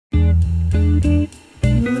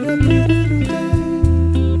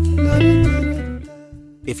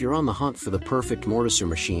If you're on the hunt for the perfect mortiser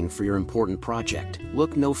machine for your important project,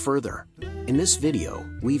 look no further. In this video,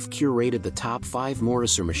 we've curated the top 5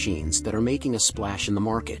 mortiser machines that are making a splash in the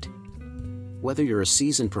market. Whether you're a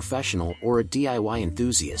seasoned professional or a DIY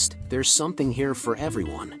enthusiast, there's something here for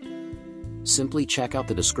everyone. Simply check out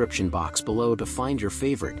the description box below to find your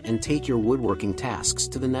favorite and take your woodworking tasks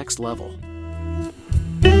to the next level.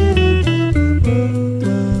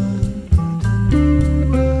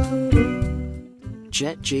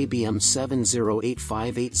 Jet JBM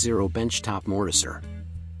 708580 Benchtop Mortiser.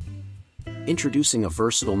 Introducing a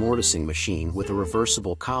versatile mortising machine with a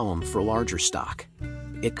reversible column for larger stock.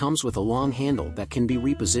 It comes with a long handle that can be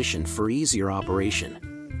repositioned for easier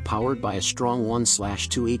operation. Powered by a strong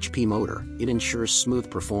 1/2 HP motor, it ensures smooth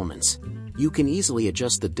performance. You can easily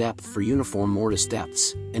adjust the depth for uniform mortise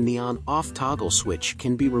depths, and the on-off toggle switch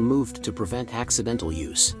can be removed to prevent accidental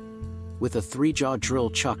use. With a 3-jaw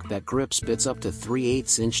drill chuck that grips bits up to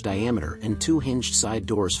 3/8" diameter and 2 hinged side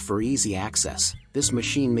doors for easy access, this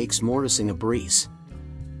machine makes mortising a breeze.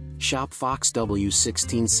 Shop Fox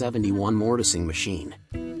W1671 Mortising Machine.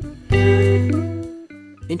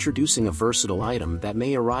 Introducing a versatile item that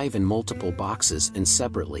may arrive in multiple boxes and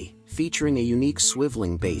separately, featuring a unique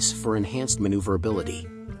swiveling base for enhanced maneuverability.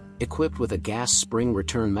 Equipped with a gas spring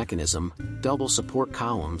return mechanism, double support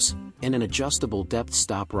columns, and an adjustable depth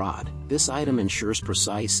stop rod, this item ensures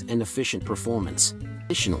precise and efficient performance.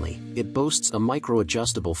 Additionally, it boasts a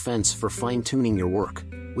micro-adjustable fence for fine-tuning your work.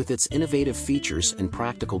 With its innovative features and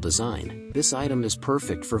practical design, this item is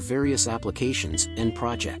perfect for various applications and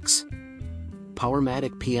projects.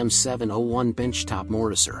 Powermatic PM701 Benchtop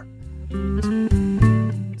Mortiser.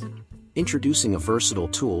 Introducing a versatile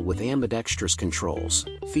tool with ambidextrous controls,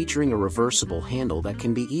 featuring a reversible handle that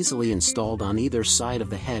can be easily installed on either side of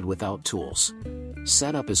the head without tools.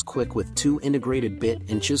 Setup is quick with 2 integrated bit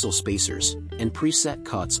and chisel spacers, and preset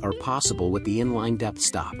cuts are possible with the inline depth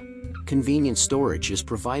stop. Convenient storage is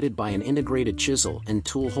provided by an integrated chisel and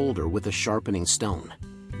tool holder with a sharpening stone.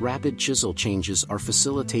 Rapid chisel changes are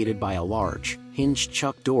facilitated by a large, hinged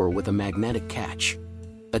chuck door with a magnetic catch.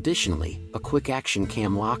 Additionally, a quick action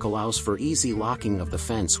cam lock allows for easy locking of the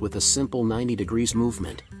fence with a simple 90 degrees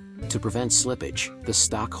movement. To prevent slippage, the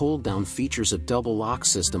stock hold-down features a double lock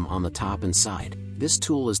system on the top and side. This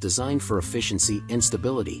tool is designed for efficiency and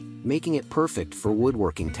stability, making it perfect for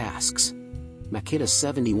woodworking tasks. Makita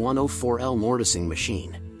 7104L Mortising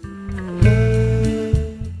Machine.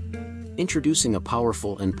 Introducing a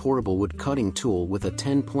powerful and portable wood cutting tool with a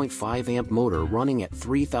 10.5 amp motor running at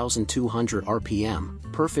 3,200 RPM,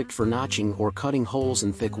 perfect for notching or cutting holes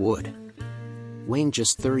in thick wood. Weighing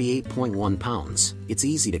just 38.1 pounds, it's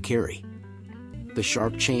easy to carry. The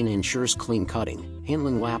sharp chain ensures clean cutting,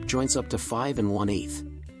 handling lap joints up to 5 1/8.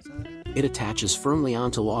 It attaches firmly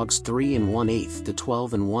onto logs 3 1/8 to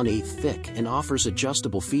 12 1/8 thick and offers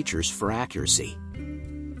adjustable features for accuracy.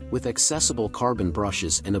 With accessible carbon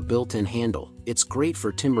brushes and a built-in handle, it's great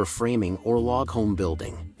for timber framing or log home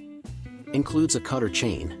building. Includes a cutter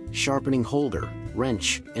chain, sharpening holder,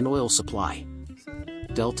 wrench, and oil supply.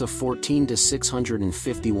 Delta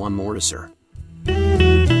 14-651 Mortiser.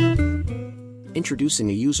 Introducing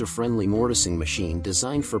a user-friendly mortising machine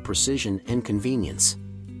designed for precision and convenience.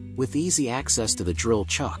 With easy access to the drill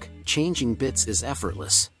chuck, changing bits is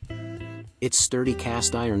effortless. Its sturdy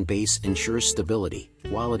cast iron base ensures stability,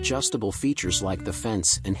 while adjustable features like the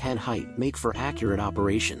fence and head height make for accurate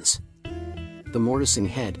operations. The mortising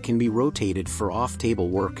head can be rotated for off-table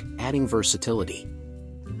work, adding versatility.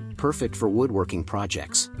 Perfect for woodworking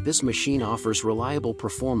projects, this machine offers reliable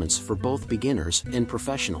performance for both beginners and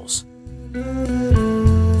professionals.